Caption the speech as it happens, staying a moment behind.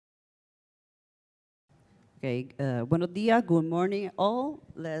Okay, buenos dias, good morning all.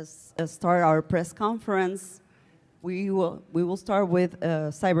 Let's start our press conference. We will start with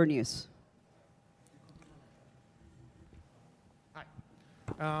cyber news.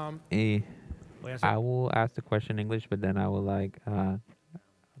 I will ask the question in English, but then I will I'm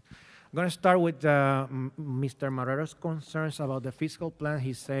going to start with Mr. Marrero's concerns about the fiscal plan.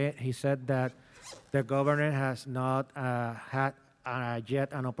 He said that the governor has not had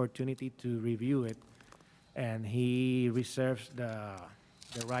yet an opportunity to review it, and he reserves the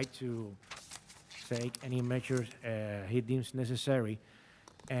right to take any measures he deems necessary.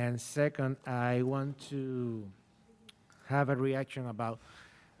 And second, I want to have a reaction about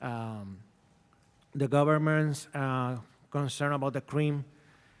the government's concern about the cream,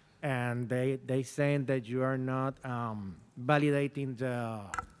 and they saying that you are not validating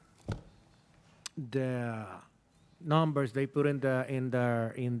the numbers they put in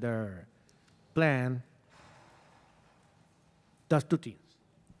their plan. That's two things.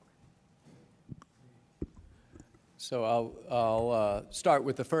 So I'll start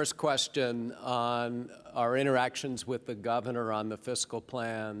with the first question on our interactions with the governor on the fiscal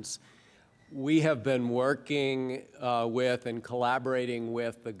plans. We have been working with and collaborating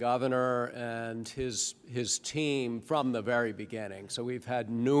with the governor and his team from the very beginning. So we've had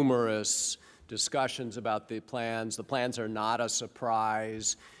numerous discussions about the plans. The plans are not a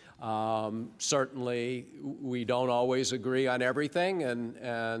surprise. Certainly, we don't always agree on everything,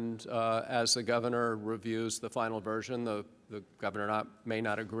 and as the governor reviews the final version, the governor may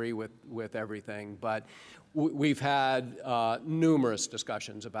not agree with everything, but we've had numerous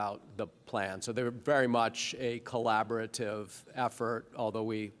discussions about the plan. So they're very much a collaborative effort, although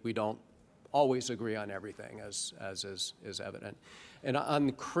we don't always agree on everything, as is evident. And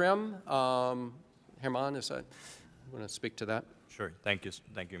on CRIM, Herman, want to speak to that? Sure. Thank you,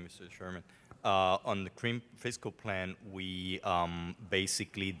 Mr. Chairman. On the CRIM fiscal plan, we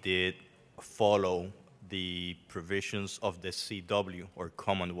basically did follow the provisions of the CW, or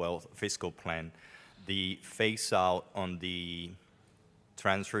Commonwealth Fiscal Plan. The phase-out on the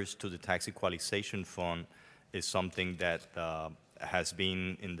transfers to the Tax Equalization Fund is something that has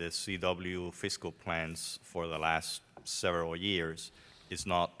been in the CW fiscal plans for the last several years. It's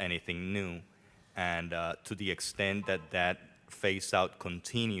not anything new. And to the extent that that phase-out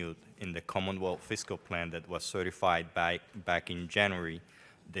continued in the Commonwealth Fiscal Plan that was certified back in January,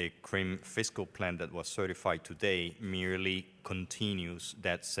 the CRIM fiscal plan that was certified today merely continues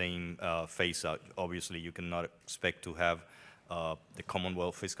that same phase-out. Obviously, you cannot expect to have the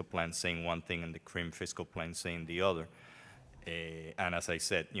Commonwealth Fiscal Plan saying one thing and the CRIM fiscal plan saying the other. And as I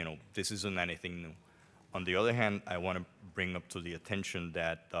said, this isn't anything new. On the other hand, I want to bring up to the attention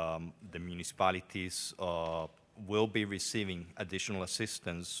that the municipalities will be receiving additional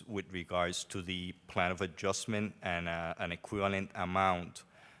assistance with regards to the plan of adjustment and an equivalent amount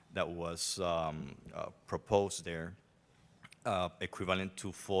that was proposed there, equivalent to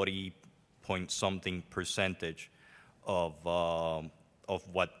 40-point-something percentage of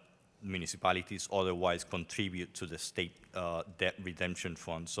what municipalities otherwise contribute to the state debt redemption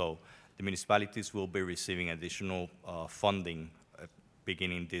fund. So the municipalities will be receiving additional funding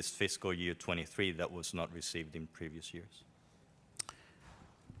beginning this fiscal year 23 that was not received in previous years.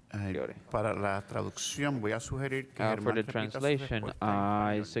 Para la traducción, voy a sugerir que for the repita su translation, respuesta en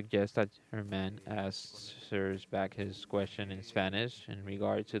I español. suggest that Herman answers back his question in Spanish in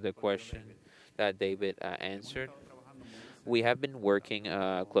regard to the question that David answered. We have been working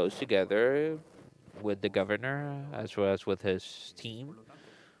close together with the governor as well as with his team.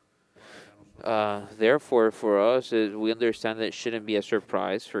 Therefore, for us, we understand that it shouldn't be a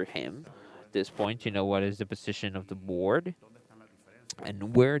surprise for him at this point to know what is the position of the board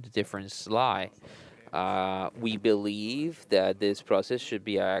and where the differences lie. We believe that this process should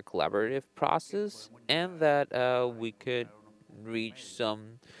be a collaborative process and that we could reach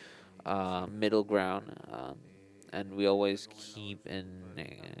some middle ground. And we always keep in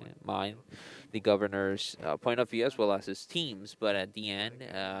mind the governor's point of view as well as his team's. But at the end,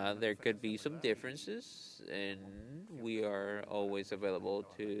 there could be some differences, and we are always available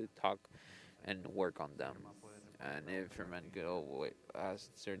to talk and work on them. And if Herman could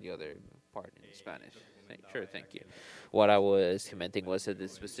answer the other part in Spanish. Sure, thank you. What I was commenting was that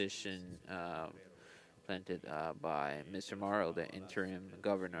this position planted by Mr. Morrow, the interim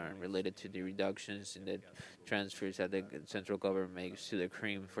governor, related to the reductions in the transfers that the central government makes to the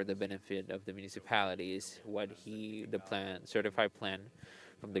CREAM for the benefit of the municipalities. The certified plan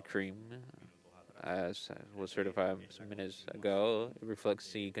from the CREAM, as was certified some minutes ago, it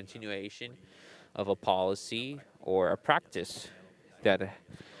reflects the continuation of a policy or a practice that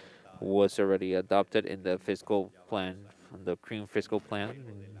was already adopted in the fiscal plan, the Cream fiscal plan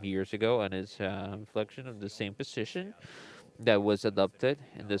years ago, and is a reflection of the same position that was adopted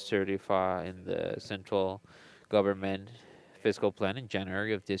in the central government fiscal plan in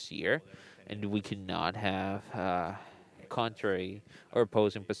January of this year, and we cannot have contrary or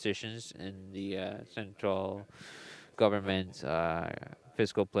opposing positions in the central government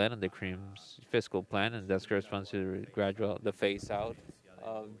fiscal plan and the Cream's fiscal plan, and that corresponds to the phase out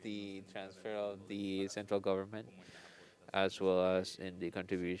of the transfer of the central government, as well as in the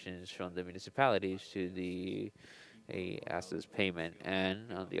contributions from the municipalities to the assets payment.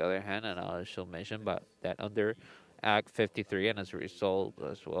 And on the other hand, and I shall mention, but that under Act 53, and as a result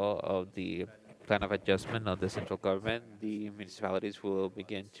as well of the plan of adjustment of the central government, the municipalities will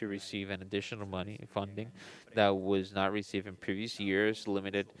begin to receive an additional funding that was not received in previous years,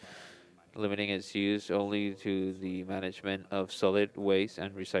 limiting its use only to the management of solid waste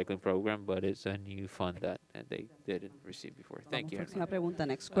and recycling program, but it's a new fund that they didn't receive before. Thank you. Próxima pregunta.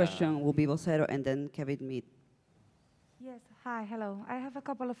 Next question will be Vocero and then Kevin Mead. Yes, hi, hello. I have a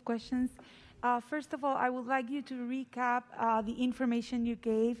couple of questions. First of all, I would like you to recap the information you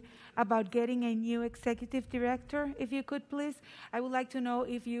gave about getting a new executive director, if you could, please. I would like to know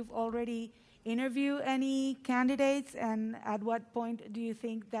if you've already interviewed any candidates, and at what point do you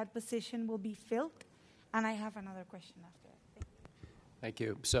think that position will be filled? And I have another question after. Thank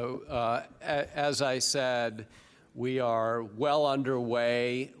you. So, as I said, we are well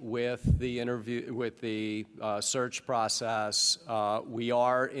underway with the search process. We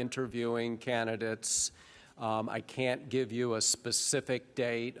are interviewing candidates. I can't give you a specific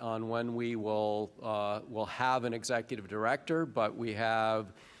date on when we will have an executive director, but we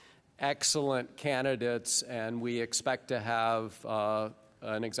have excellent candidates, and we expect to have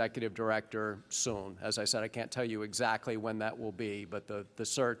an executive director soon. As I said, I can't tell you exactly when that will be, but the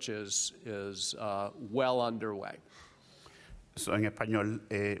search is well underway. So, en español,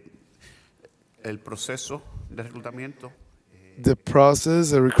 el proceso de reclutamiento. The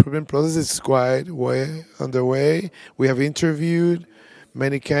process, the recruitment process is quite way underway. We have interviewed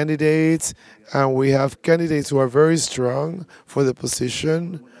many candidates, and we have candidates who are very strong for the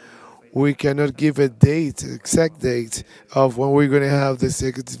position. We cannot give a date, exact date of when we're going to have the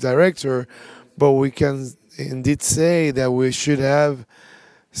executive director, but we can indeed say that we should have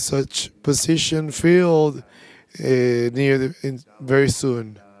such position filled very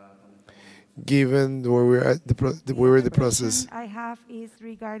soon, given where we're at the process. I have is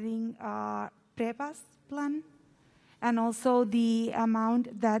regarding PREPA's plan, and also the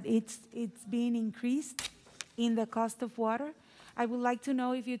amount that it's being increased in the cost of water. I would like to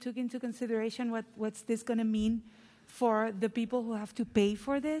know if you took into consideration what's this going to mean for the people who have to pay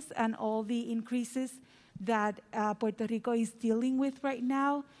for this and all the increases that Puerto Rico is dealing with right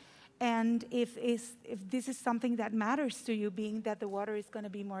now, and if this is something that matters to you, being that the water is going to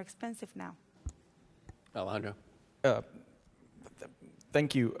be more expensive now. Alejandro.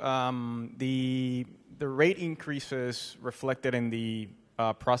 Thank you. The rate increases reflected in the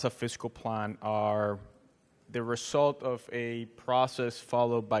PRASA fiscal plan are the result of a process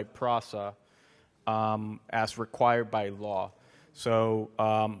followed by PRASA as required by law. So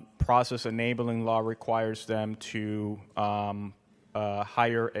process enabling law requires them to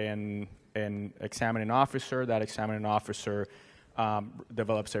hire an examining officer. That examining officer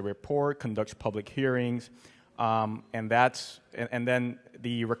develops a report, conducts public hearings, and then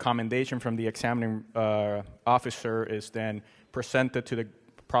the recommendation from the examining officer is then presented to the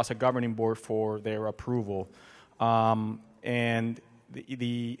PRASA governing board for their approval, and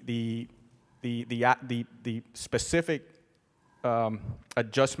the specific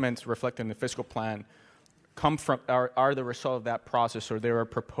adjustments reflected in the fiscal plan are the result of that process, or they were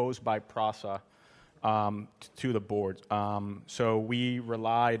proposed by PRASA to the board. So we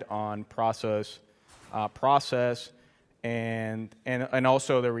relied on process, and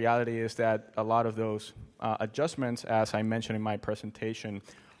also the reality is that a lot of those adjustments, as I mentioned in my presentation,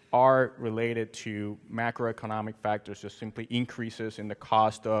 are related to macroeconomic factors, just simply increases in the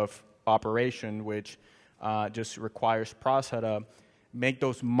cost of operation, which just requires PRASA to make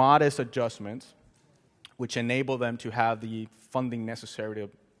those modest adjustments, which enable them to have the funding necessary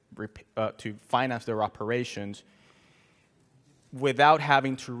to finance their operations without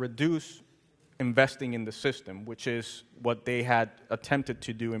having to reduce investing in the system, which is what they had attempted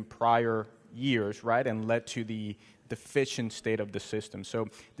to do in prior years, right, and led to the deficient state of the system. So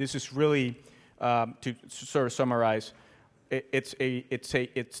this is really, to sort of summarize, it's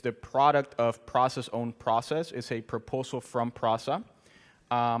the product of PRASA's own process. It's a proposal from PRASA.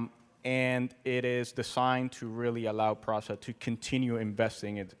 and it is designed to really allow PRASA to continue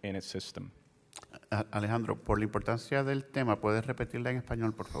investing in its system. Alejandro, por la importancia del tema, ¿puedes repetirla en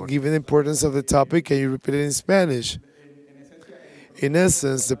español, por favor? Given the importance of the topic, can you repeat it in Spanish? In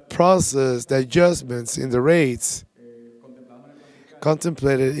essence, the process, the adjustments in the rates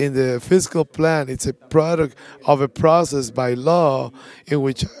contemplated in the fiscal plan, it's a product of a process by law in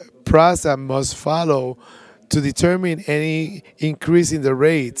which PRASA must follow to determine any increase in the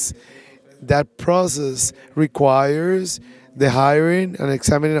rates. That process requires the hiring an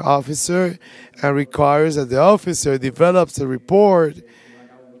examining officer and requires that the officer develops a report,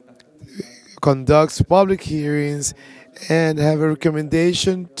 conducts public hearings, and have a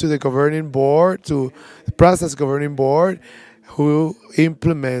recommendation to the governing board, to the PRASA's governing board, who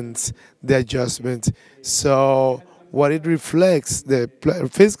implements the adjustment. So what it reflects, the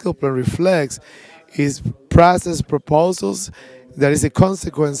fiscal plan reflects, is PRASA's proposals. That is a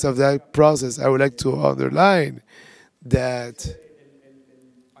consequence of that process. I would like to underline that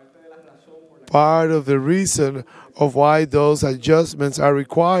part of the reason of why those adjustments are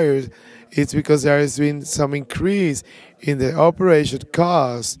required is because there has been some increase in the operation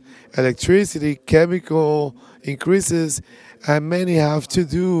cost, electricity, chemical increases, and many have to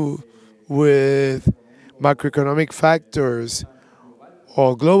do with macroeconomic factors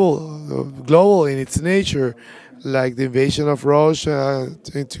or global in its nature, like the invasion of Russia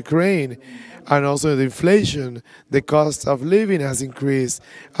into Ukraine, and also the inflation. The cost of living has increased,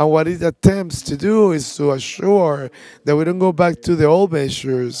 and what it attempts to do is to assure that we don't go back to the old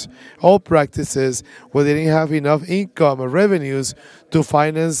measures, old practices, where they didn't have enough income or revenues to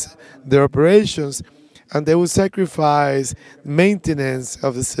finance their operations, and they would sacrifice maintenance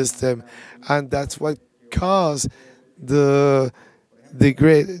of the system, and that's what caused the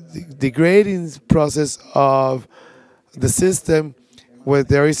degrading process of the system, where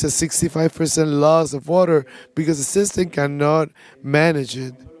there is a 65% loss of water because the system cannot manage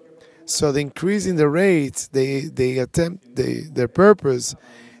it. So the increase in the rates, their purpose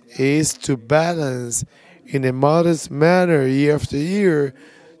is to balance in a modest manner year after year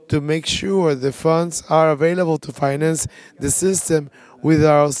to make sure the funds are available to finance the system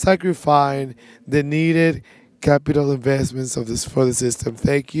without sacrificing the needed capital investments for the system.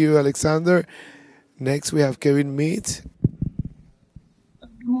 Thank you, Alexander. Next, we have Kevin Mead.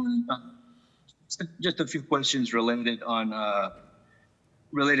 Good morning. Just a few questions related to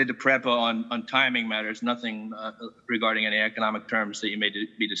PREPA on timing matters. Nothing regarding any economic terms that you may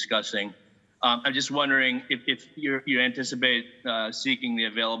be discussing. I'm just wondering if you anticipate seeking the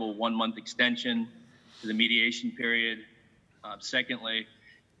available 1-month extension to the mediation period. Secondly,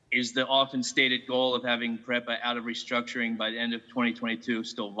 is the often stated goal of having PREPA out of restructuring by the end of 2022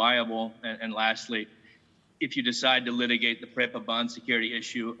 still viable? And lastly, if you decide to litigate the PREPA bond security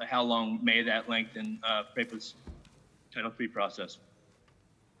issue, how long may that lengthen PREPA's Title III process?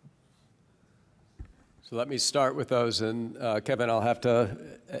 So let me start with those, and Kevin, I'll have to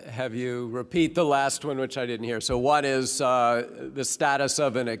have you repeat the last one, which I didn't hear. So one is the status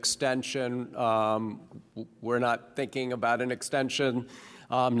of an extension. We're not thinking about an extension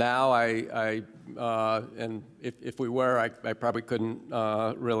now. And if we were, I probably couldn't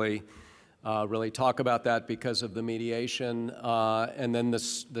really talk about that because of the mediation. And then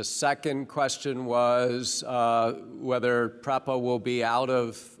the second question was whether PREPA will be out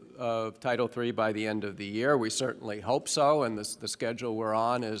of Title III by the end of the year. We certainly hope so, and the schedule we're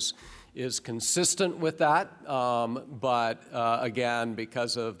on is consistent with that. But again,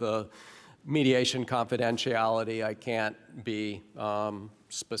 because of the mediation confidentiality, I can't be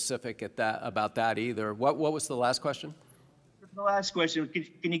specific about that either. What was the last question? The last question,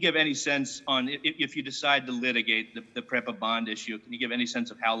 can you give any sense on if you decide to litigate the PREPA bond issue, can you give any sense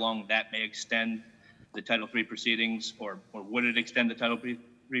of how long that may extend the Title III proceedings, or would it extend the Title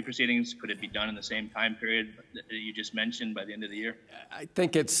III proceedings? Could it be done in the same time period that you just mentioned by the end of the year? I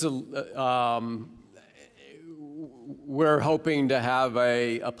think it's we're hoping to have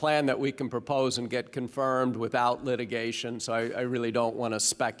a plan that we can propose and get confirmed without litigation. So I really don't want to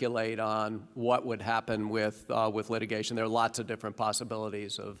speculate on what would happen with litigation. There are lots of different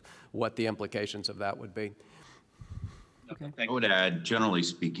possibilities of what the implications of that would be. Okay. I would add, generally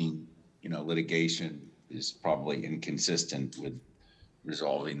speaking, litigation is probably inconsistent with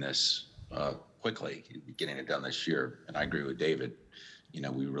resolving this quickly, getting it done this year. And I agree with David.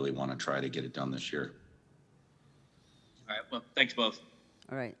 We really want to try to get it done this year. All right. Well, thanks both.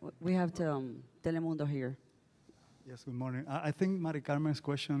 All right. We have Telemundo here. Yes, good morning. I think Mari Carmen's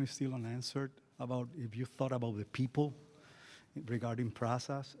question is still unanswered about if you thought about the people regarding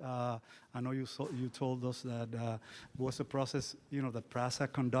process. I know you told us that was a process, that PRASA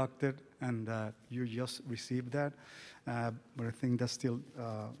conducted, and you just received that. But I think that's still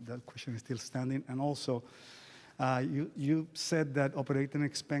that question is still standing. And also, you said that operating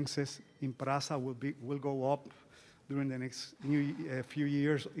expenses in PRASA will go up during the next few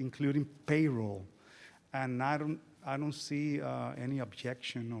years, including payroll. And I don't see any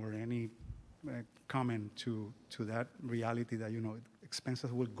objection or any comment to that reality that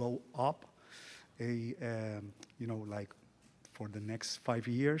expenses will go up, like for the next 5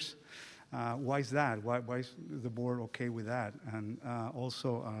 years. Why is that? Why is the board okay with that? And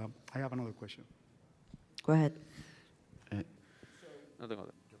also, I have another question. Go ahead. No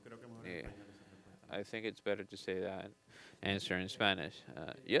tengo- Yeah. I think it's better to say that and answer in Spanish.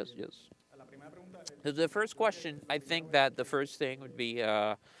 Yes, yes. So the first question, I think that the first thing would be,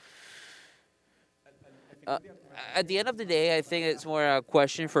 at the end of the day, I think it's more a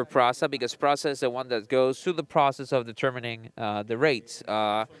question for PRASA, because PRASA is the one that goes through the process of determining the rates.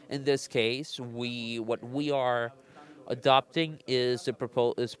 In this case, what we are adopting is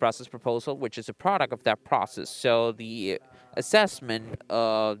is PRASA's proposal, which is a product of that process. So the assessment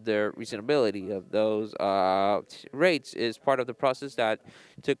of the reasonability of those rates is part of the process that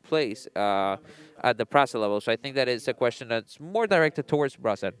took place at the PRASA level. So I think that is a question that's more directed towards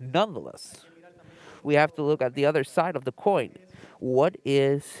PRASA. Nonetheless, we have to look at the other side of the coin. What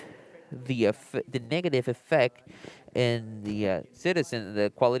is the negative effect in the citizen, the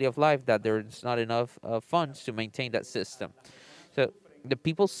quality of life, that there's not enough funds to maintain that system? So the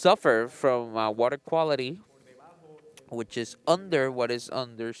people suffer from water quality, which is under what is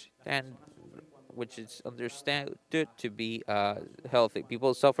which is understood to be healthy.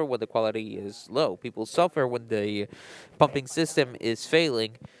 People suffer when the quality is low. People suffer when the pumping system is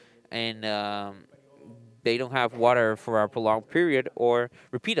failing, and they don't have water for a prolonged period or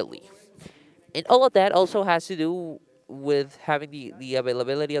repeatedly. And all of that also has to do with having the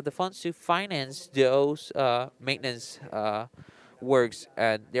availability of the funds to finance those maintenance works.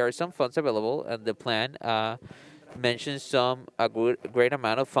 And there are some funds available, and the plan mentions a great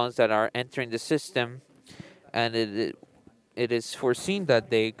amount of funds that are entering the system, and it is foreseen that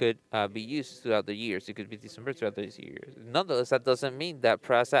they could be used throughout the years. It could be December throughout these years. Nonetheless, that doesn't mean that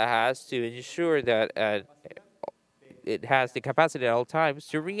PRASA has to ensure that it has the capacity at all times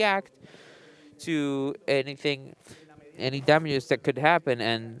to react to any damages that could happen.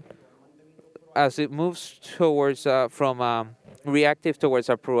 And as it moves towards from reactive towards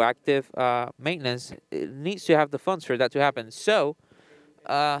a proactive maintenance, it needs to have the funds for that to happen. So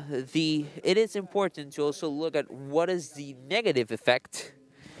it is important to also look at what is the negative effect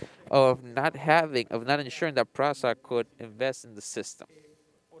of not ensuring that PRASA could invest in the system.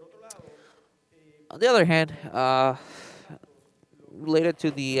 On the other hand, related to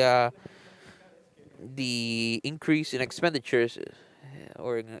the increase in expenditures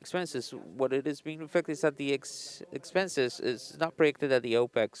or in expenses, what it is being reflected is that the expenses is not predicted that the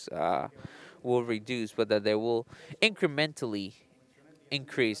OPEX will reduce, but that they will incrementally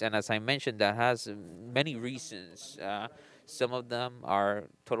increase. And as I mentioned, that has many reasons. Some of them are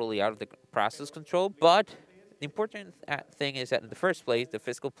totally out of the process control, but the important thing is that in the first place, the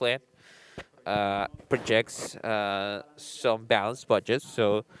fiscal plan projects some balanced budgets.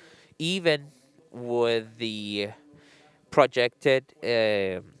 So even with the projected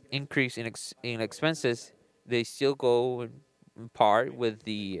increase in expenses, they still go in par with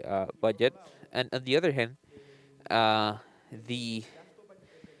the budget. And on the other hand,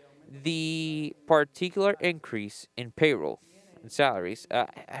 the particular increase in payroll and salaries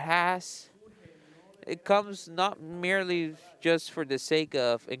it comes not merely just for the sake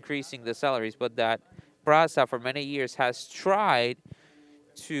of increasing the salaries, but that PRASA for many years has tried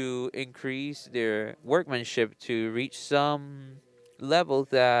to increase their workmanship to reach some levels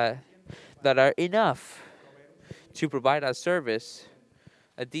that are enough to provide a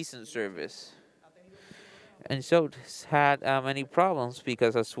decent service. And so it's had many problems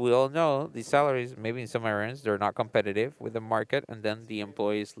because, as we all know, the salaries, maybe in some areas, they're not competitive with the market, and then the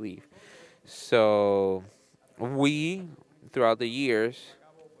employees leave. So throughout the years,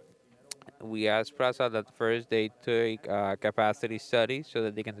 we asked PRASA that first they take capacity studies so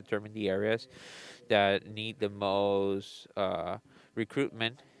that they can determine the areas that need the most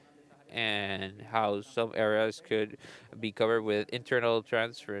recruitment, and how some areas could be covered with internal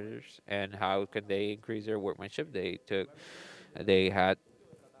transfers, and how could they increase their workmanship. They had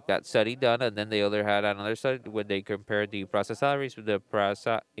that study done, and then they other had another study when they compared the PRASA salaries with the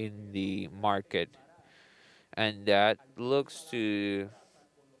PRASA in the market, and that looks to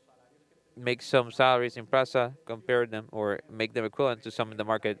make some salaries in Plaza, compare them or make them equivalent to some in the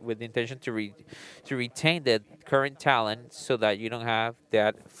market with the intention to retain the current talent so that you don't have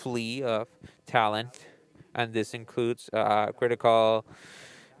that flee of talent. And this includes critical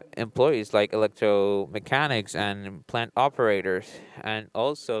employees like electromechanics and plant operators, and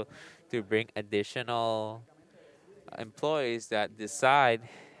also to bring additional employees that decide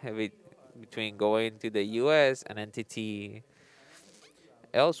between going to the U.S., an entity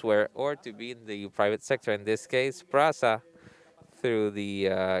elsewhere, or to be in the private sector. In this case, Prasa, through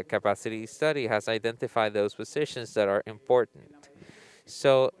the capacity study, has identified those positions that are important.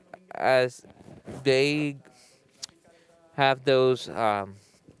 So, as they have those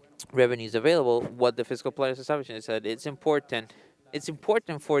revenues available, what the fiscal plan is establishing is that it's important. It's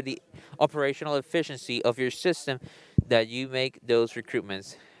important for the operational efficiency of your system that you make those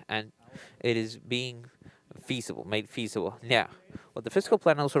recruitments, and it is being feasible, made feasible. Now, what the fiscal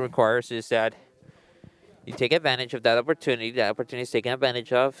plan also requires is that you take advantage of that opportunity. That opportunity is taken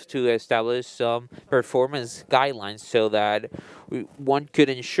advantage of to establish some performance guidelines so that one could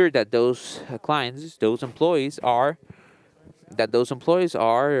ensure that those clients, those employees are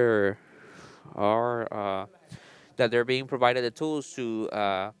are that they're being provided the tools to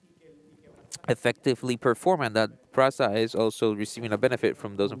effectively perform, and that Prasa is also receiving a benefit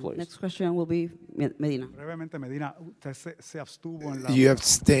from those employees. Next question will be Medina. Brevemente, Medina, usted se abstuvo en la. You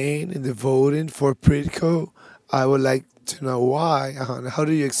abstain in the voting for Pritco. I would like to know why. How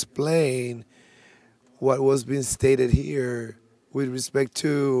do you explain what was being stated here with respect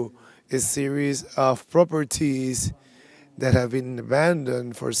to a series of properties that have been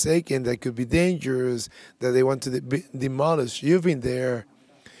abandoned, forsaken, that could be dangerous, that they want to demolish? You've been there.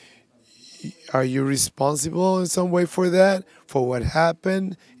 Are you responsible in some way for that, for what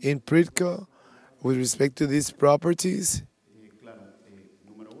happened in Pritco with respect to these properties?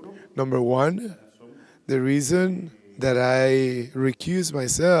 Number one, the reason that I recuse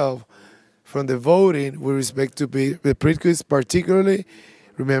myself from the voting with respect to the Pritco is particularly,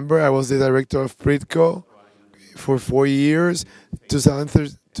 remember, I was the director of Pritco for 4 years,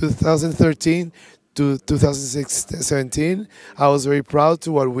 2013 to 2017. I was very proud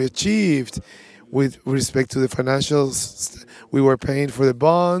to what we achieved with respect to the financials. We were paying for the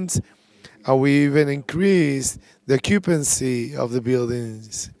bonds, and we even increased the occupancy of the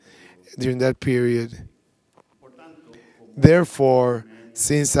buildings during that period. Therefore,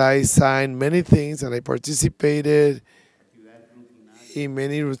 since I signed many things and I participated in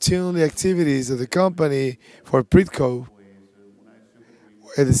many routine activities of the company for Pritco,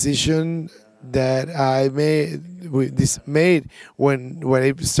 a decision that I made when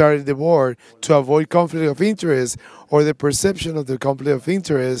I started the board to avoid conflict of interest or the perception of the conflict of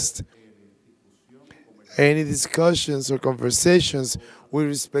interest. Any discussions or conversations with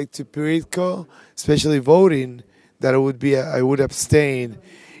respect to Pritco, especially voting, that I would abstain.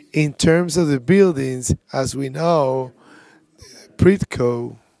 In terms of the buildings, as we know,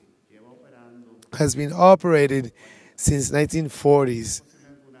 Pritco has been operated since 1940s.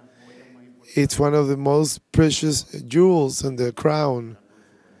 It's one of the most precious jewels in the crown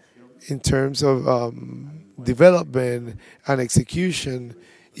in terms of development and execution,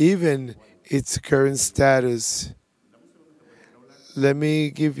 even its current status. Give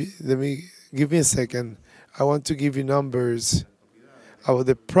me a second. I want to give you numbers about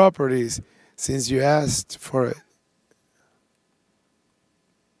the properties since you asked for it,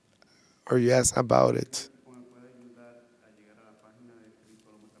 or you asked about it.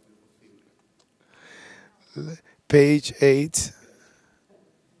 Page 8.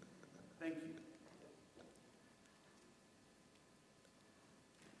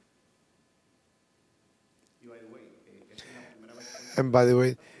 And by the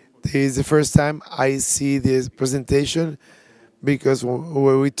way, this is the first time I see this presentation, because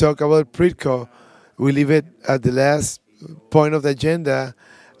when we talk about Pritco, we leave it at the last point of the agenda,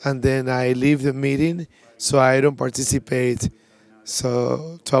 and then I leave the meeting, so I don't participate.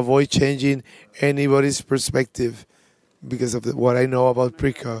 So to avoid changing anybody's perspective because of what I know about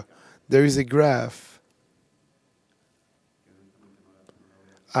Pritco, there is a graph.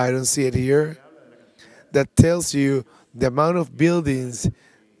 I don't see it here. That tells you the amount of buildings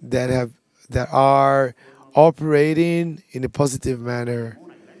that are operating in a positive manner.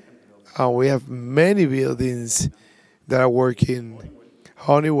 And we have many buildings that are working.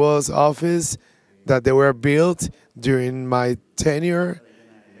 Honeywell's office that they were built during my tenure,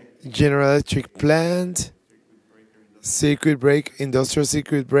 General Electric plant, industrial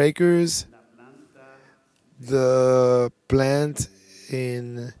circuit breakers, the plant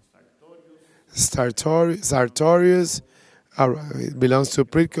in Sartorius, it belongs to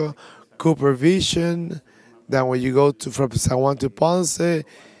Pritco, Cooper Vision. Then when you go from San Juan to Ponce,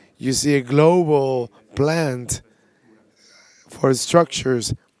 you see a global plant for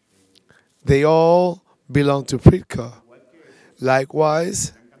structures. They all belong to Pritco.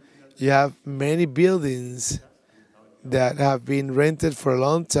 Likewise, you have many buildings that have been rented for a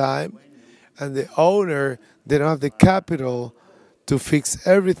long time, and the owner, they don't have the capital to fix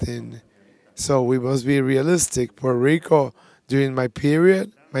everything. So we must be realistic. Puerto Rico, during my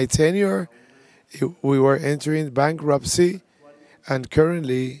period, my tenure, we were entering bankruptcy, and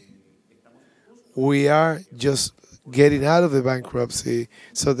currently we are just getting out of the bankruptcy.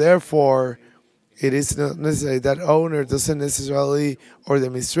 So therefore, it is not necessary that owner doesn't necessarily, or the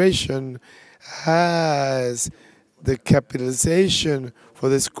administration has the capitalization for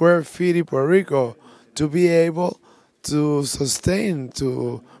the square feet in Puerto Rico to be able to sustain,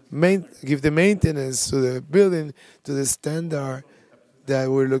 to give the maintenance to the building to the standard that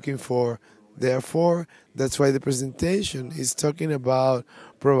we're looking for. Therefore, that's why the presentation is talking about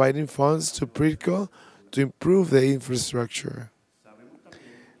providing funds to Pritco to improve the infrastructure.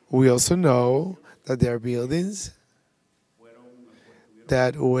 We also know that there are buildings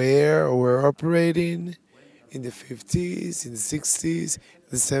that were operating in the 50s, in the 60s,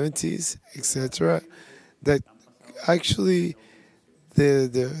 the 70s, etc., that actually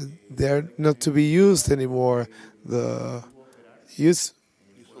they're not to be used anymore.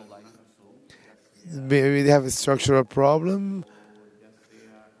 Maybe they have a structural problem,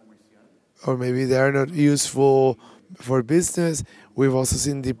 or maybe they are not useful for business. We've also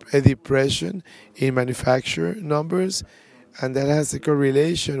seen a depression in manufacture numbers, and that has a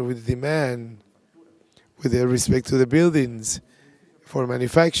correlation with demand with respect to the buildings for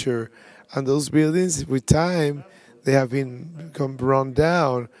manufacture. And those buildings, with time, they have become run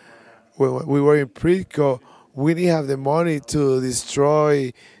down. When we were in Pritco, we didn't have the money to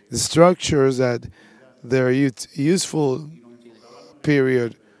destroy the structures that their useful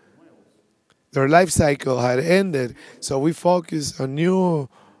period, their life cycle had ended. So we focused on new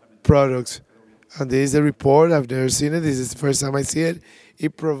products. And this is a report. I've never seen it. This is the first time I see it.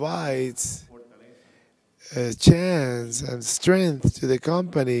 It provides a chance and strength to the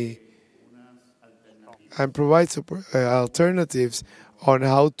company and provides alternatives on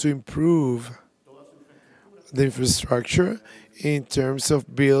how to improve the infrastructure in terms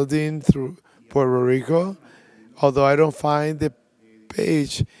of building through Puerto Rico. Although I don't find the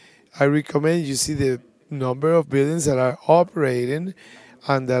page, I recommend you see the number of buildings that are operating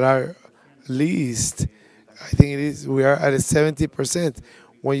and that are leased. I think we are at a 70%.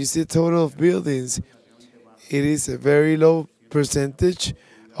 When you see the total of buildings, it is a very low percentage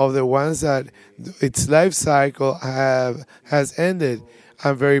of the ones that its life cycle has ended.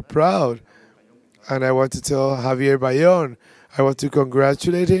 I'm very proud. And I want to tell Javier Bayón, I want to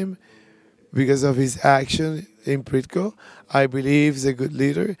congratulate him because of his action in Pritco. I believe he's a good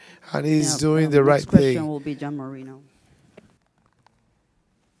leader, and he's doing the right thing. Next question will be John Marino.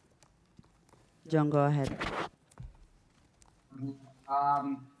 John, go ahead.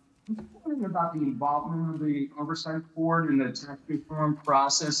 I'm wondering about the involvement of the Oversight Board in the tax reform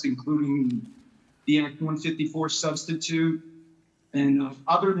process, including the Act 154 substitute and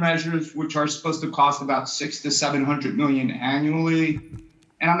other measures which are supposed to cost about $600 to $700 million annually.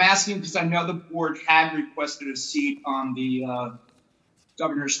 And I'm asking because I know the board had requested a seat on the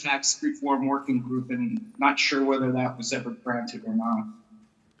governor's tax reform working group, and not sure whether that was ever granted or not.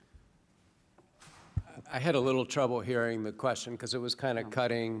 I had a little trouble hearing the question because it was kind of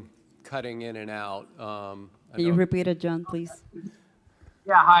cutting in and out. Can you repeat it, John, please?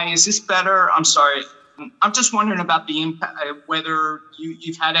 Yeah, hi, is this better? I'm sorry. I'm just wondering about the impact, whether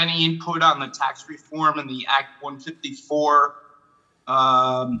you've had any input on the tax reform and the Act 154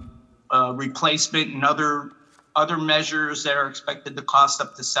 replacement and other measures that are expected to cost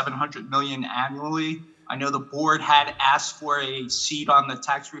up to $700 million annually. I know the board had asked for a seat on the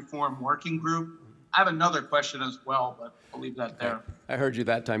tax reform working group. I have another question as well, but I'll leave that there. I heard you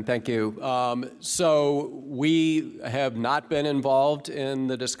that time. Thank you. So we have not been involved in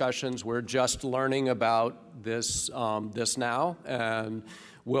the discussions. We're just learning about this now, and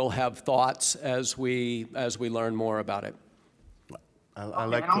we'll have thoughts as we learn more about it. I'd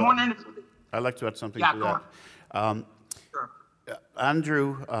like to add something to that. Sure.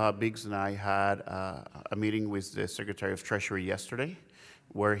 Andrew Biggs and I had a meeting with the Secretary of Treasury yesterday,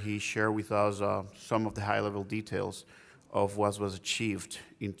 where he shared with us some of the high-level details of what was achieved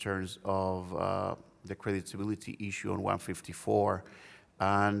in terms of the creditability issue on 154.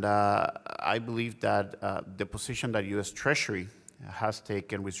 And I believe that the position that U.S. Treasury has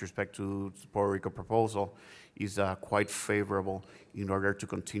taken with respect to the Puerto Rico proposal is quite favorable in order to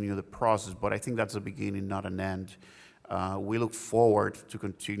continue the process. But I think that's a beginning, not an end. We look forward to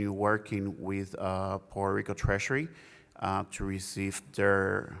continue working with Puerto Rico Treasury to receive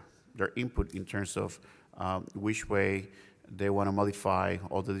their input in terms of which way they want to modify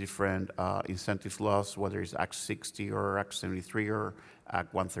all the different incentive laws, whether it's Act 60 or Act 73 or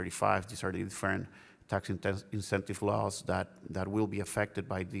Act 135. These are the different tax incentive laws that will be affected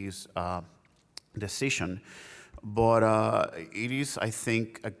by this decision. But it is, I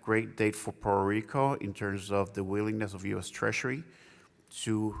think, a great date for Puerto Rico in terms of the willingness of U.S. Treasury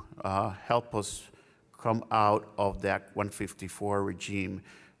to help us come out of the Act 154 regime.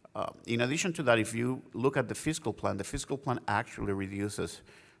 In addition to that, if you look at the fiscal plan actually reduces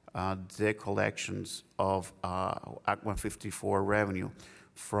the collections of Act 154 revenue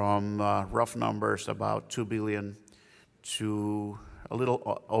from rough numbers about $2 billion to a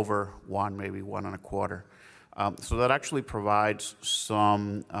little over $1, maybe $1.25. So that actually provides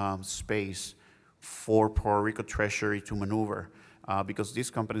some space for Puerto Rico Treasury to maneuver because these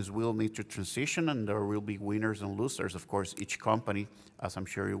companies will need to transition and there will be winners and losers. Of course, each company, as I'm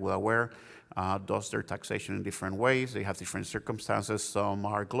sure you're well aware, does their taxation in different ways. They have different circumstances. Some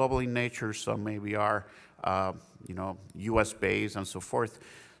are global in nature, some maybe are US based and so forth.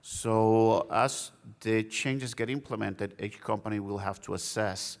 So as the changes get implemented, each company will have to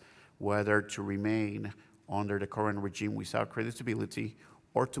assess whether to remain under the current regime without creditability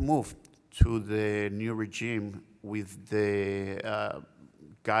or to move to the new regime with the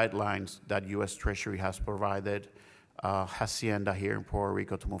guidelines that U.S. Treasury has provided Hacienda here in Puerto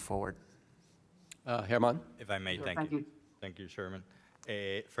Rico to move forward. Herman? If I may, Sure, thank you. Thank you, Chairman.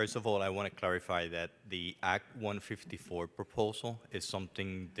 First of all, I want to clarify that the Act 154 proposal is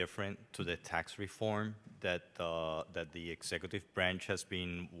something different to the tax reform that the executive branch has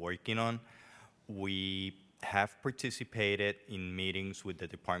been working on. We have participated in meetings with the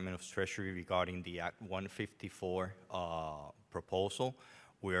Department of Treasury regarding the Act 154 proposal.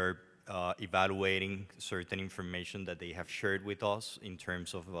 We're evaluating certain information that they have shared with us in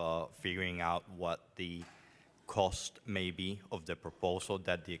terms of figuring out what the cost may be of the proposal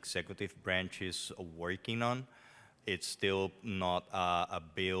that the executive branch is working on. It's still not a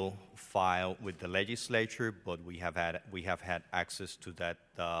bill filed with the legislature, but we have had access to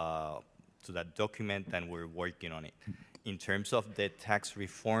that document and we're working on it. In terms of the tax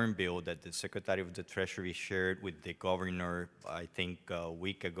reform bill that the Secretary of the Treasury shared with the governor, I think a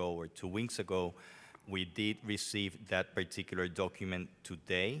week ago or 2 weeks ago, we did receive that particular document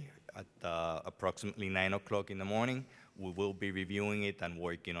today at approximately 9 o'clock in the morning. We will be reviewing it and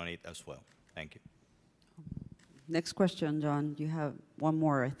working on it as well. Thank you. Next question, John. You have one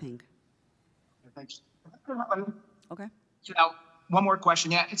more, I think. Thanks. Okay. One more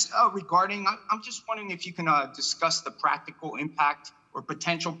question. Yeah, it's regarding, I'm just wondering if you can discuss the practical impact or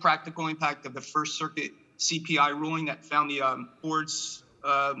potential practical impact of the First Circuit CPI ruling that found the board's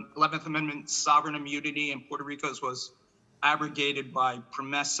 11th Amendment sovereign immunity in Puerto Rico's was abrogated by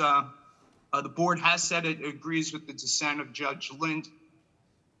Promesa. The board has said it agrees with the dissent of Judge Lind.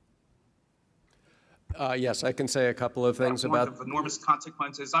 Yes, I can say a couple of things about of enormous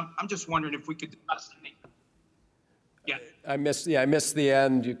consequences. I'm just wondering if we could discuss anything. Yeah. I missed the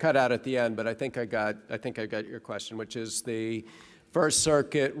end. You cut out at the end, but I think I got your question, which is the First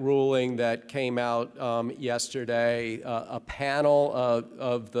Circuit ruling that came out yesterday. A panel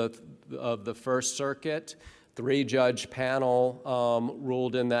of the First Circuit, 3-judge panel,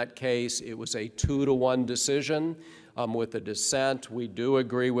 ruled in that case. It was a 2-to-1 decision with the dissent. We do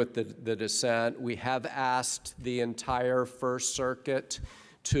agree with the dissent. We have asked the entire First Circuit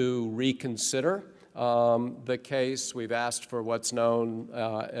to reconsider the case. We've asked for what's known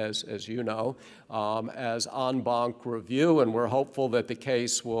as you know, as en banc review, and we're hopeful that the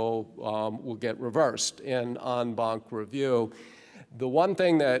case will get reversed in en banc review. The one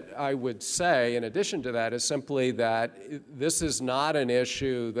thing that I would say in addition to that is simply that this is not an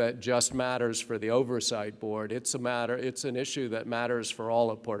issue that just matters for the Oversight Board. It's an issue that matters for all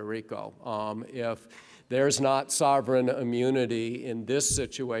of Puerto Rico. If there's not sovereign immunity in this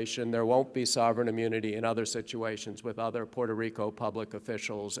situation, there won't be sovereign immunity in other situations with other Puerto Rico public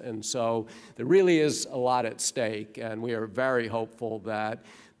officials. And so there really is a lot at stake, and we are very hopeful that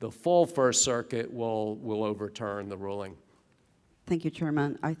the full First Circuit will overturn the ruling. Thank you,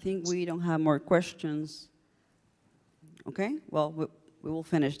 Chairman. I think we don't have more questions. Okay, well, we will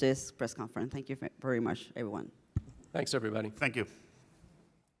finish this press conference. Thank you very much, everyone. Thanks, everybody. Thank you.